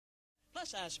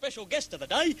Plus our special guest of the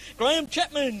day, Graham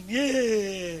Chapman.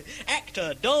 Yeah!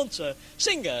 Actor, dancer,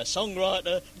 singer,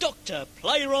 songwriter, doctor,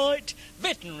 playwright,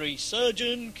 veterinary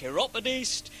surgeon,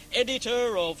 chiropodist,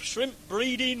 editor of Shrimp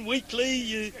Breeding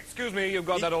Weekly. Excuse me, you've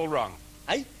got that all wrong.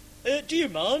 Hey? Do you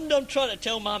mind? I'm trying to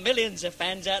tell my millions of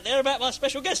fans out there about my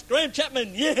special guest, Graham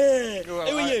Chapman. Yeah!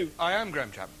 Well, Who are you? I am Graham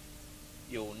Chapman.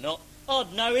 You're not.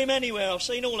 I'd know him anywhere. I've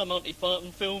seen all the Monty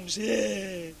films.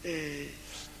 Yeah.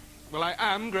 Well, I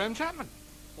am Graham Chapman.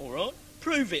 All right.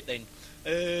 Prove it then.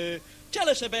 Tell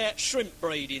us about shrimp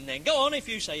breeding then. Go on, if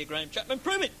you say you're Graham Chapman.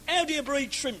 Prove it. How do you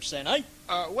breed shrimps then, eh?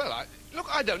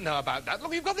 Look, I don't know about that.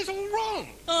 Look, you've got this all wrong.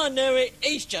 I know it.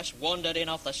 He's just wandered in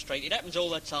off the street. It happens all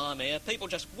the time here. People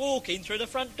just walk in through the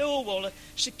front door while the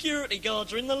security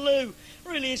guards are in the loo.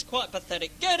 Really is quite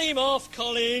pathetic. Get him off,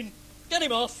 Colin. Get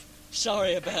him off.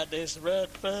 Sorry about this,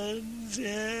 Radfans.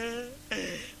 Yeah.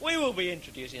 We will be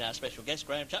introducing our special guest,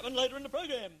 Graham Chapman, later in the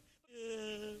programme.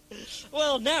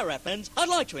 Well, now, Radfans, I'd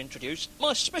like to introduce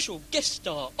my special guest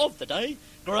star of the day,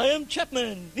 Graham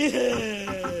Chapman.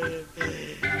 Yeah.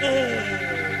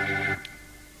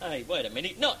 Hey, wait a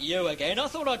minute. Not you again. I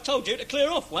thought I told you to clear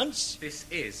off once. This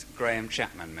is Graham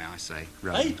Chapman, may I say,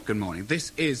 Roland. Hey? Good morning.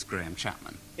 This is Graham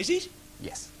Chapman. Is it?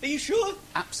 Yes. Are you sure?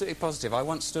 Absolutely positive. I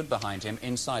once stood behind him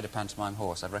inside a pantomime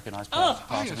horse. I've recognised part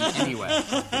of him anywhere.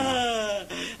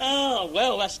 Oh,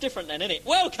 well, that's different then, isn't it?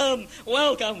 Welcome.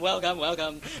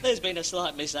 There's been a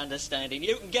slight misunderstanding.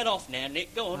 You can get off now,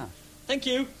 Nick. Go on. Ah. Thank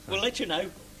you. We'll let you know.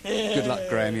 Good luck,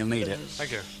 Graham. You'll need it.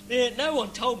 Thank you. Yeah, no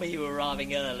one told me you were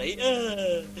arriving early.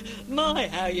 My,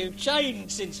 how you've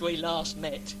changed since we last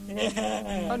met.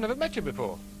 I've never met you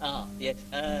before. Ah, yes.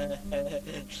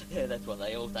 That's what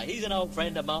they all say. He's an old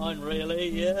friend of mine,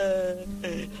 really.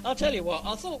 I'll tell you what,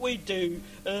 I thought we'd do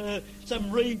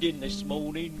some reading this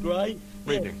morning, Gray.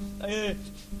 Reading?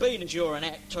 Being as you're an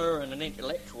actor and an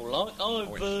intellectual like,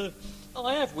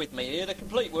 I have with me here the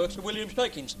complete works of William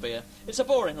Shakespeare. It's a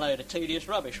boring load of tedious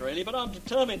rubbish, really, but I'm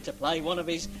determined to play one of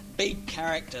his big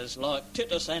characters, like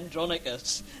Titus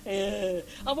Andronicus.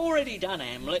 I've already done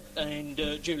Hamlet and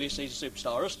Julius Caesar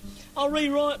Superstarist. I'll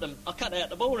rewrite them. I'll cut out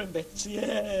the boring bits,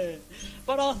 yeah.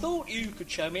 But I thought you could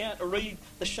show me how to read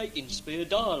the Shakespeare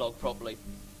dialogue properly.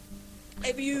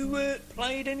 Have you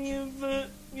played any of,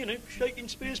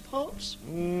 Shakespeare's parts?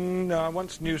 No, I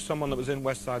once knew someone that was in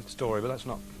West Side Story, but that's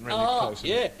not really close.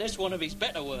 Yeah, that's one of his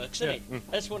better works, isn't it?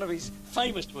 That's one of his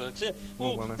famous works, yeah.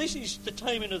 Well, this is The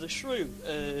Taming of the Shrew.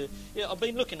 I've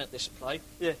been looking at this play.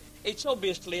 Yeah, it's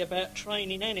obviously about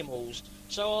training animals,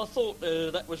 so I thought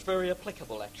that was very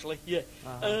applicable, actually, yeah.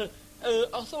 I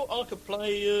thought I could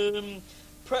play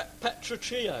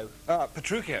Petruchio.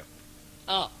 Petruchio.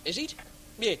 Ah, is it?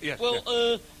 Yeah. Yes,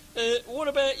 well, what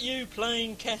about you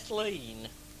playing Kathleen?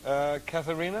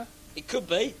 Katharina? It could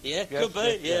be, yeah, Yes, could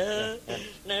be, yes, yeah.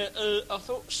 Now, I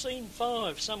thought scene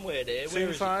 5 somewhere there.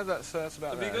 Scene 5, that's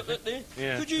about Have you got that there?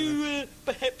 Yeah. Could you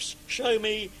perhaps show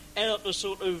me how to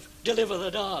sort of deliver the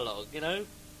dialogue, you know?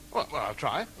 Well, I'll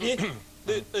try. Yeah.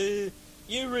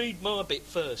 You read my bit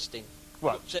first, then.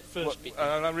 What? What's that first bit?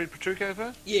 I'll read Petruchio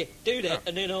first? Yeah, do that,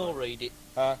 and then I'll read it.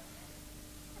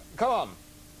 Come on.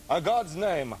 God's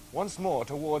name, once more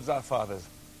towards our fathers.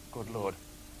 Good Lord,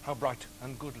 how bright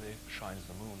and goodly shines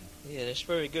the moon. Yeah, that's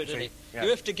very good, isn't it? Yeah. You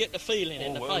have to get the feeling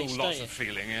in the face, lots don't you? of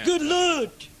feeling, yeah. Good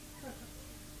Lord!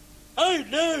 Oh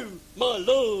no, my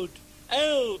Lord!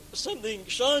 How something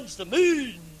shines the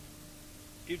moon!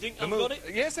 Do you think I've got it?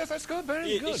 Yes, that's good,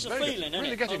 very good. It's a very feeling, good. isn't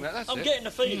Really it? getting that, that's it. I'm getting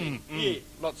a feeling, yeah.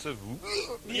 Lots of...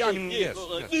 Yeah, yes,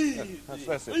 like, yes,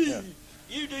 that's it, yeah.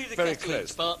 You do the Very Kathleen's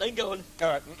close. part, then go on. All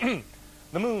right.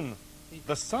 The moon,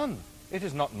 the sun, it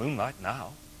is not moonlight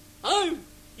now. Oh,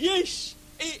 yes,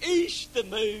 it is the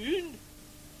moon.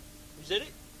 Is that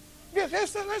it?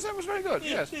 Yes, that was very good.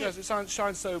 Yeah, Yes, it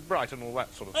shines so bright and all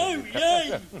that sort of Oh, thing.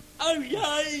 yay! Oh,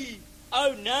 yay!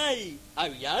 Oh, nay! Oh,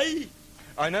 yay!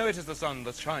 I know it is the sun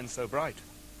that shines so bright.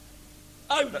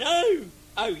 Oh, no!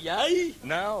 Oh, yay!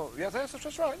 Now, yes,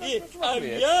 that's right. Yeah. That's Oh, roughly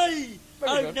it. yay!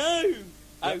 Very Oh, good. no!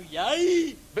 Oh,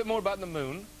 yay! Bit more about the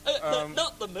moon.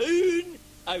 Not the moon!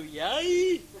 Oh,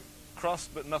 yay!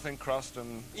 Crossed but nothing crossed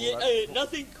and... all Yeah, that.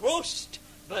 nothing crossed,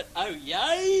 but oh,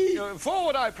 yay!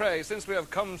 Forward, I pray, since we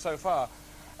have come so far,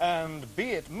 and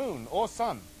be it moon or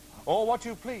sun, or what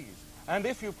you please, and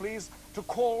if you please, to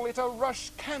call it a rush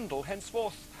candle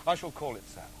henceforth, I shall call it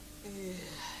so. You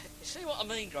see what I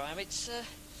mean, Graham? It's,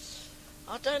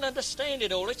 I don't understand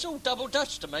it all. It's all double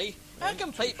Dutch to me. How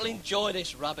can people enjoy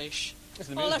this rubbish? It's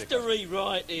the I'll have music. to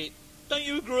rewrite it. Don't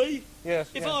you agree? Yes.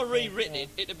 If yes, I rewritten yes.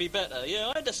 it, it'd be better. Yeah,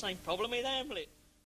 I had the same problem with Hamlet.